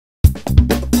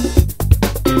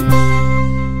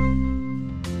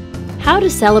How to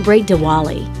celebrate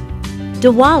Diwali.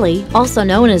 Diwali, also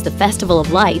known as the Festival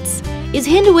of Lights, is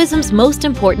Hinduism's most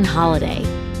important holiday.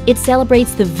 It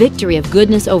celebrates the victory of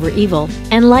goodness over evil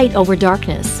and light over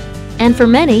darkness, and for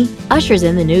many, ushers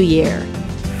in the new year.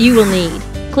 You will need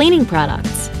cleaning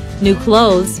products, new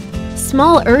clothes,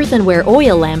 small earthenware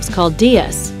oil lamps called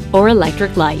diyas or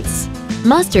electric lights,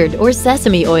 mustard or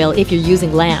sesame oil if you're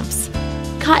using lamps,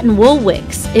 cotton wool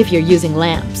wicks if you're using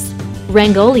lamps,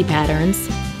 rangoli patterns,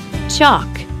 chalk,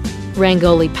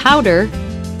 rangoli powder,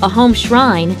 a home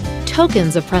shrine,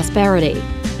 tokens of prosperity,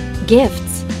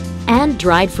 gifts, and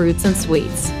dried fruits and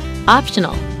sweets.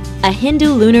 Optional, a Hindu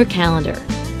lunar calendar,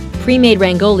 pre-made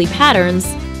rangoli patterns,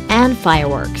 and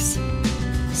fireworks.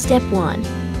 Step 1.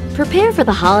 Prepare for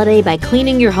the holiday by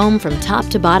cleaning your home from top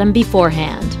to bottom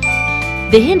beforehand.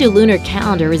 The Hindu lunar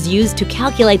calendar is used to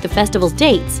calculate the festival's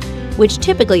dates, which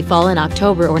typically fall in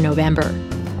October or November.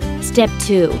 Step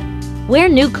 2. Wear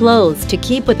new clothes to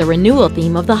keep with the renewal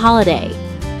theme of the holiday.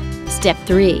 Step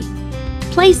 3.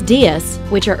 Place diyas,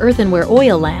 which are earthenware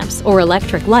oil lamps or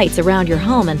electric lights, around your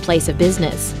home and place of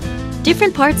business.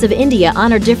 Different parts of India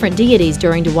honor different deities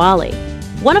during Diwali.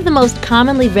 One of the most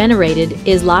commonly venerated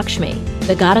is Lakshmi,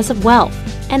 the goddess of wealth,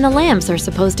 and the lamps are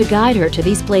supposed to guide her to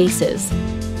these places.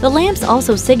 The lamps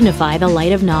also signify the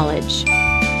light of knowledge.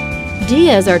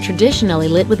 Diyas are traditionally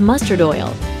lit with mustard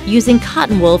oil, using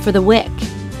cotton wool for the wick.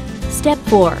 Step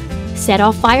 4. Set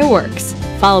off fireworks,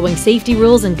 following safety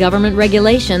rules and government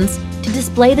regulations to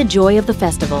display the joy of the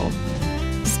festival.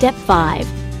 Step 5.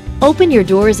 Open your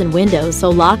doors and windows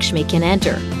so Lakshmi can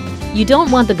enter. You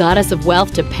don't want the goddess of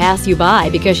wealth to pass you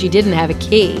by because she didn't have a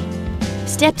key.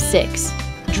 Step 6.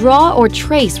 Draw or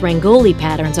trace rangoli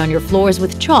patterns on your floors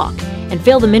with chalk and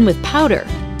fill them in with powder.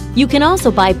 You can also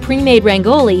buy pre-made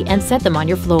rangoli and set them on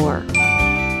your floor.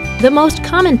 The most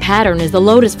common pattern is the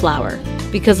lotus flower,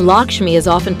 because Lakshmi is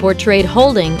often portrayed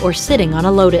holding or sitting on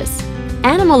a lotus.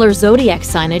 Animal or zodiac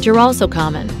signage are also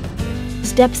common.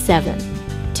 Step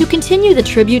 7. To continue the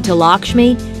tribute to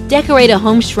Lakshmi, decorate a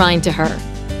home shrine to her.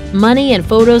 Money and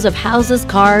photos of houses,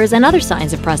 cars, and other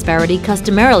signs of prosperity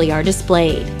customarily are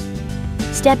displayed.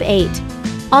 Step 8.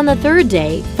 On the third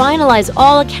day, finalize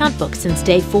all account books since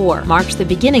day 4 marks the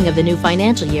beginning of the new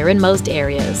financial year in most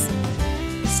areas.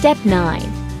 Step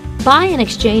 9. Buy and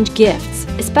exchange gifts,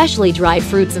 especially dried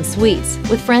fruits and sweets,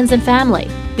 with friends and family.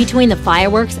 Between the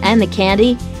fireworks and the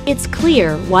candy, it's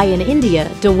clear why in India,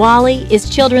 Diwali is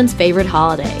children's favorite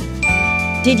holiday.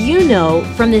 Did you know,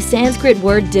 from the Sanskrit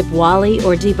word Dipwali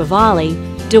or Deepavali,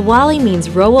 Diwali means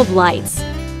row of lights,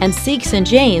 and Sikhs and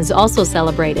Jains also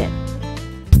celebrate it.